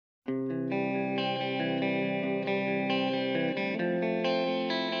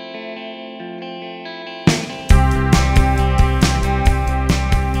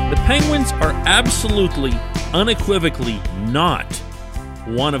Penguins are absolutely, unequivocally not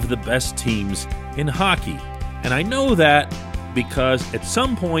one of the best teams in hockey. And I know that because at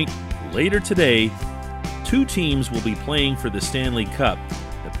some point later today, two teams will be playing for the Stanley Cup.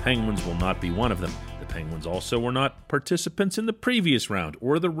 The Penguins will not be one of them. The Penguins also were not participants in the previous round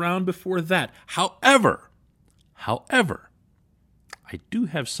or the round before that. However, I do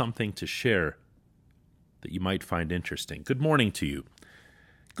have something to share that you might find interesting. Good morning to you.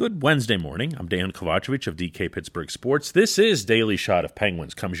 Good Wednesday morning. I'm Dan Kovacevic of DK Pittsburgh Sports. This is Daily Shot of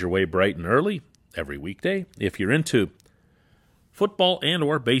Penguins. Comes your way bright and early every weekday. If you're into football and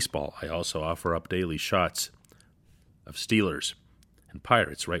or baseball, I also offer up daily shots of Steelers and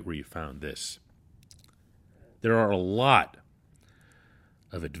Pirates, right where you found this. There are a lot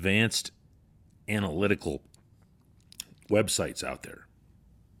of advanced analytical websites out there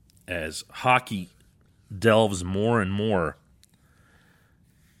as hockey delves more and more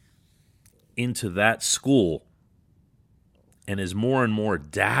into that school, and as more and more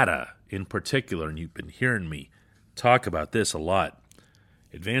data in particular, and you've been hearing me talk about this a lot,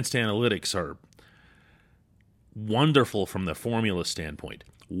 advanced analytics are wonderful from the formula standpoint.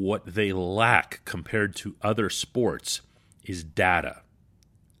 What they lack compared to other sports is data.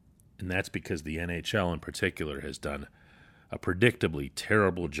 And that's because the NHL in particular has done a predictably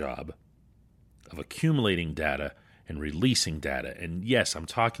terrible job of accumulating data and releasing data. And yes, I'm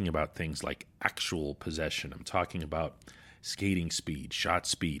talking about things like actual possession. I'm talking about skating speed, shot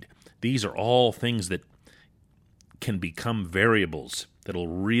speed. These are all things that can become variables that'll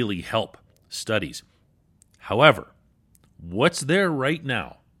really help studies. However, what's there right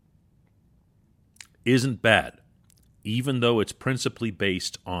now isn't bad, even though it's principally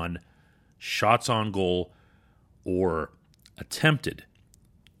based on shots on goal or attempted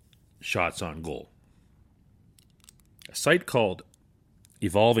shots on goal. A site called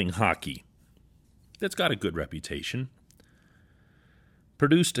Evolving Hockey, that's got a good reputation,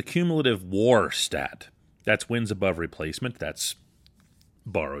 produced a cumulative WAR stat. That's wins above replacement. That's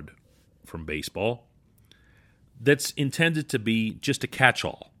borrowed from baseball. That's intended to be just a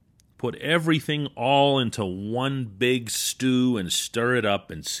catch-all. Put everything all into one big stew and stir it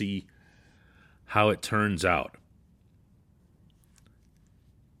up and see how it turns out.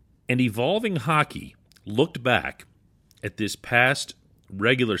 And Evolving Hockey looked back at this past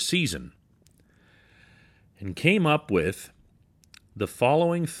regular season and came up with the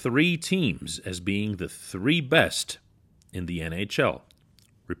following three teams as being the three best in the NHL.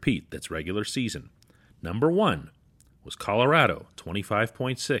 Repeat, that's regular season. Number 1 was Colorado,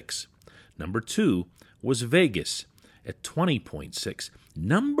 25.6. Number 2 was Vegas at 20.6.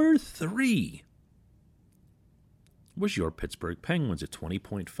 Number 3 was your Pittsburgh Penguins at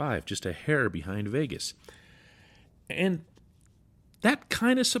 20.5, just a hair behind Vegas. And that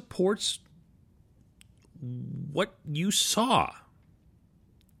kind of supports what you saw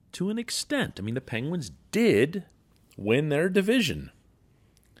to an extent. I mean, the Penguins did win their division.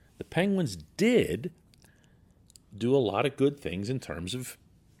 The Penguins did do a lot of good things in terms of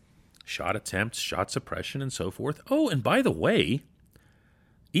shot attempts, shot suppression, and so forth. Oh, and by the way,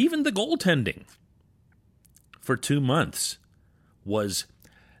 even the goaltending for 2 months was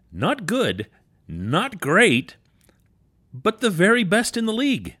not good, not great, but the very best in the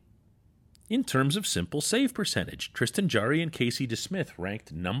league. In terms of simple save percentage, Tristan Jarry and Casey DeSmith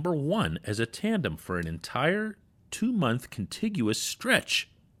ranked number 1 as a tandem for an entire 2-month contiguous stretch.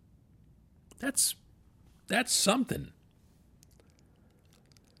 That's something.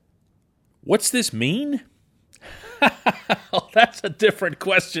 What's this mean? That's a different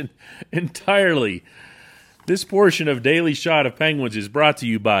question entirely. This portion of Daily Shot of Penguins is brought to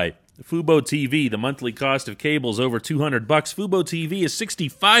you by Fubo TV. The monthly cost of cable is over $200. Fubo TV is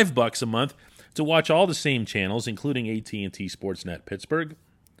 $65 a month to watch all the same channels, including AT&T Sportsnet Pittsburgh.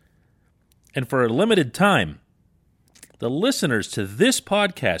 And for a limited time, the listeners to this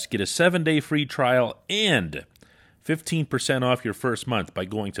podcast get a 7-day free trial and 15% off your first month by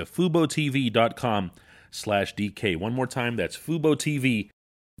going to FuboTV.com/DK. One more time, that's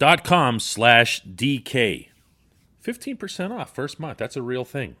FuboTV.com/DK. 15% off first month. That's a real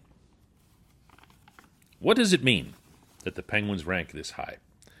thing. What does it mean that the Penguins rank this high?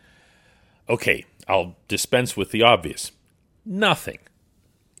 Okay, I'll dispense with the obvious. Nothing.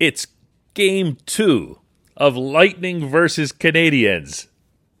 It's Game 2 of Lightning versus Canadiens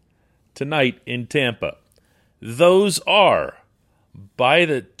tonight in Tampa. Those are, by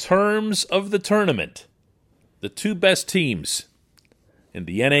the terms of the tournament, the two best teams in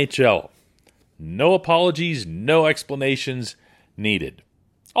the NHL. No apologies, no explanations needed.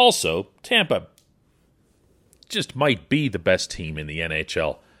 Also, Tampa just might be the best team in the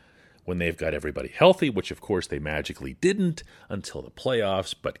NHL when they've got everybody healthy, which of course they magically didn't until the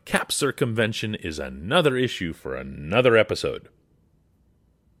playoffs, but cap circumvention is another issue for another episode.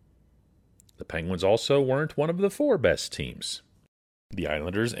 The Penguins also weren't one of the 4 best teams. The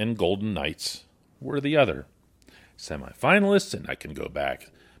Islanders and Golden Knights were the other semifinalists, and I can go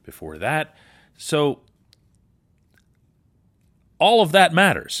back before that. So all of that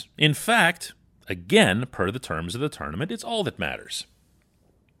matters. In fact, again, per the terms of the tournament, it's all that matters.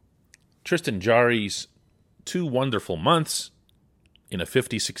 Tristan Jarry's 2 wonderful months in a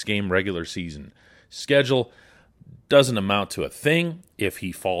 56-game regular season schedule doesn't amount to a thing if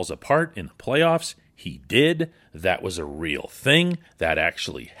he falls apart in the playoffs. He did. That was a real thing. That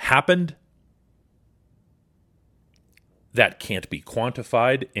actually happened. That can't be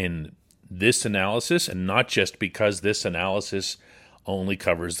quantified in this analysis, and not just because this analysis only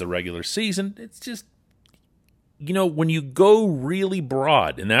covers the regular season. It's just, when you go really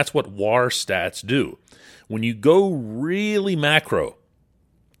broad, and that's what WAR stats do, when you go really macro,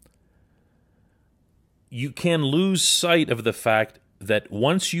 you can lose sight of the fact that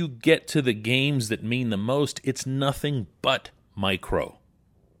once you get to the games that mean the most, it's nothing but micro.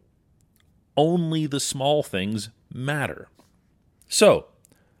 Only the small things matter. So,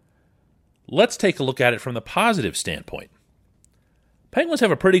 let's take a look at it from the positive standpoint. Penguins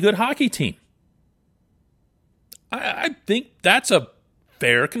have a pretty good hockey team. I think that's a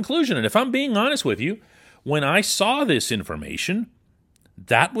fair conclusion. And if I'm being honest with you, when I saw this information,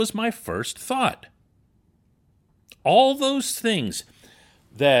 that was my first thought. All those things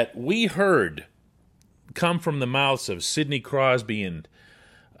that we heard come from the mouths of Sidney Crosby and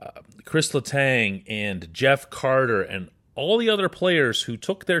Chris Letang and Jeff Carter and all the other players who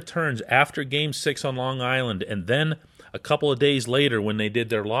took their turns after Game 6 on Long Island and then a couple of days later when they did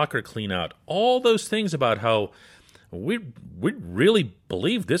their locker cleanout, all those things about how we really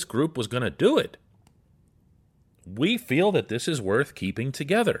believed this group was going to do it. We feel that this is worth keeping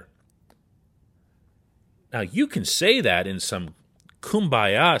together. Now, you can say that in some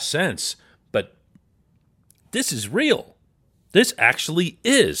kumbaya sense, but this is real. This actually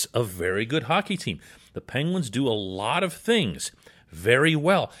is a very good hockey team. The Penguins do a lot of things very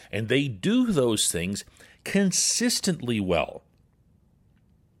well, and they do those things consistently well.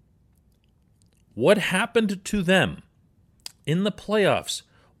 What happened to them in the playoffs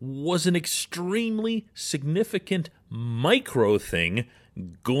was an extremely significant micro thing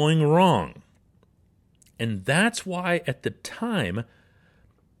going wrong. And that's why at the time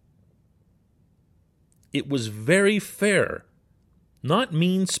it was very fair, not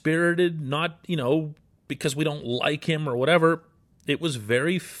mean-spirited, not, because we don't like him or whatever. It was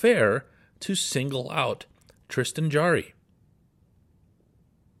very fair to single out Tristan Jarry.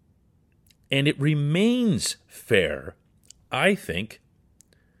 And it remains fair, I think,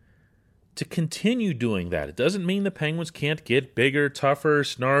 to continue doing that. It doesn't mean the Penguins can't get bigger, tougher,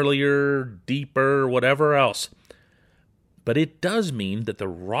 snarlier, deeper, whatever else. But it does mean that the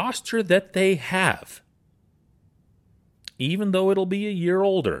roster that they have, even though it'll be a year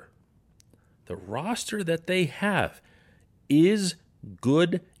older, the roster that they have is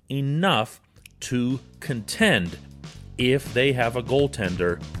good enough to contend if they have a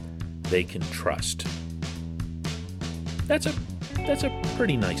goaltender they can trust. That's a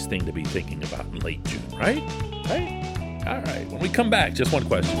pretty nice thing to be thinking about in late June, right? Right? All right. When we come back, just one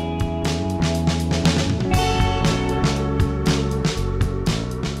question.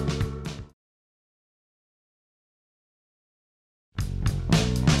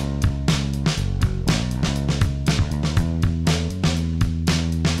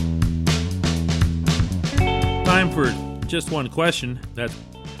 Time for just one question. That's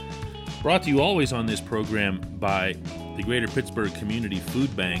brought to you always on this program by the Greater Pittsburgh Community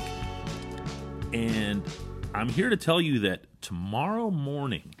Food Bank. And I'm here to tell you that tomorrow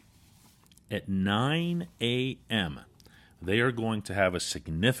morning at 9 a.m., they are going to have a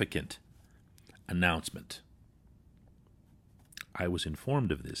significant announcement. I was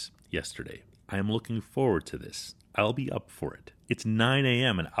informed of this yesterday. I am looking forward to this. I'll be up for it. It's 9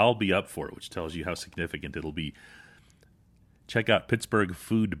 a.m. and I'll be up for it, which tells you how significant it'll be. Check out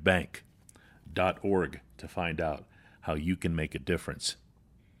pittsburghfoodbank.org to find out how you can make a difference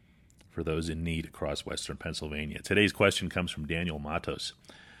for those in need across Western Pennsylvania. Today's question comes from Daniel Matos,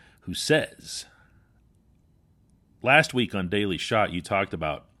 who says, last week on Daily Shot, you talked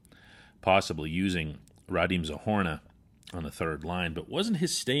about possibly using Radim Zohorna on the third line, but wasn't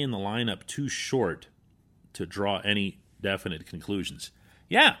his stay in the lineup too short to draw any definite conclusions?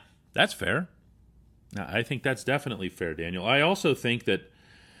 Yeah, that's fair. I think that's definitely fair, Daniel. I also think that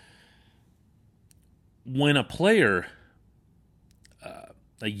when a player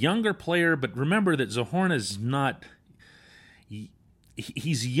a younger player, but remember that Zohorna's not...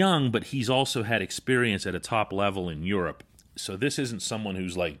 He's young, but he's also had experience at a top level in Europe. So this isn't someone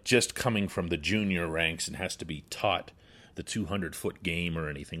who's like just coming from the junior ranks and has to be taught the 200-foot game or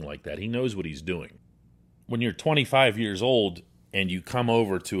anything like that. He knows what he's doing. When you're 25 years old and you come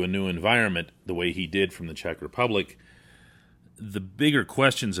over to a new environment the way he did from the Czech Republic, the bigger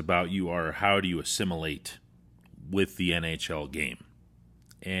questions about you are, how do you assimilate with the NHL game?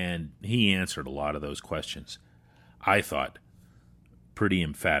 And he answered a lot of those questions, I thought, pretty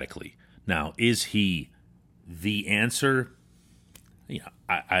emphatically. Now, is he the answer?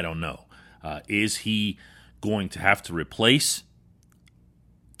 I don't know. Is he going to have to replace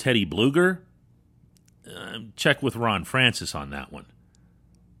Teddy Bluger? Check with Ron Francis on that one.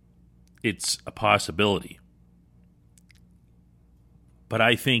 It's a possibility. But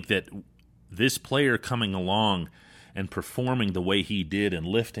I think that this player coming along and performing the way he did and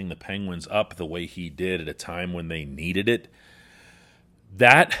lifting the Penguins up the way he did at a time when they needed it,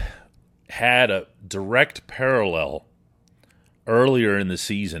 that had a direct parallel earlier in the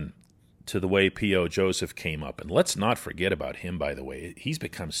season to the way P.O. Joseph came up. And let's not forget about him, by the way. He's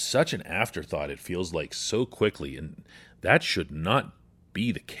become such an afterthought, it feels like, so quickly, and that should not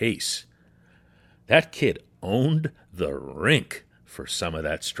be the case. That kid owned the rink for some of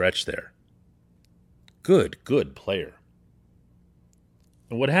that stretch there. Good player.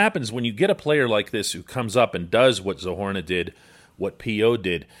 And what happens when you get a player like this who comes up and does what Zohorna did, what P.O.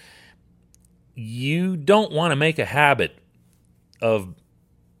 did, you don't want to make a habit of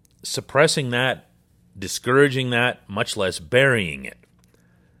suppressing that, discouraging that, much less burying it.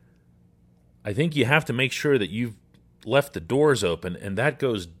 I think you have to make sure that you've left the doors open, and that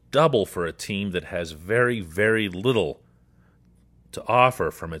goes double for a team that has very, very little to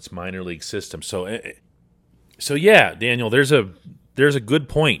offer from its minor league system. So yeah, Daniel, there's a good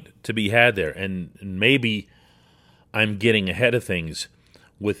point to be had there, and maybe I'm getting ahead of things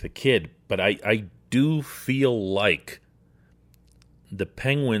with the kid, but I do feel like the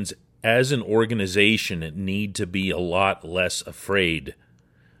Penguins as an organization need to be a lot less afraid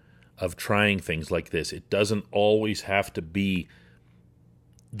of trying things like this. It doesn't always have to be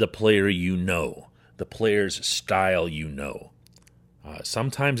the player you know, the player's style you know.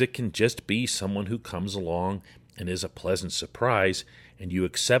 Sometimes it can just be someone who comes along and is a pleasant surprise, and you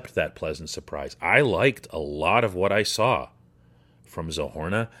accept that pleasant surprise. I liked a lot of what I saw from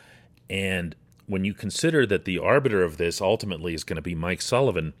Zohorna, and when you consider that the arbiter of this ultimately is going to be Mike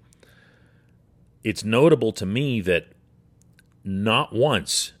Sullivan, it's notable to me that not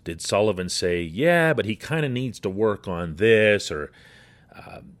once did Sullivan say, yeah, but he kind of needs to work on this, or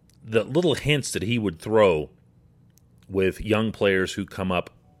the little hints that he would throw with young players who come up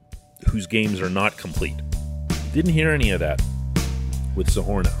whose games are not complete. Didn't hear any of that with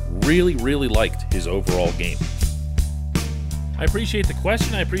Zohorna. Really, really liked his overall game. I appreciate the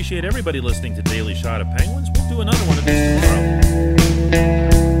question. I appreciate everybody listening to Daily Shot of Penguins. We'll do another one of these tomorrow.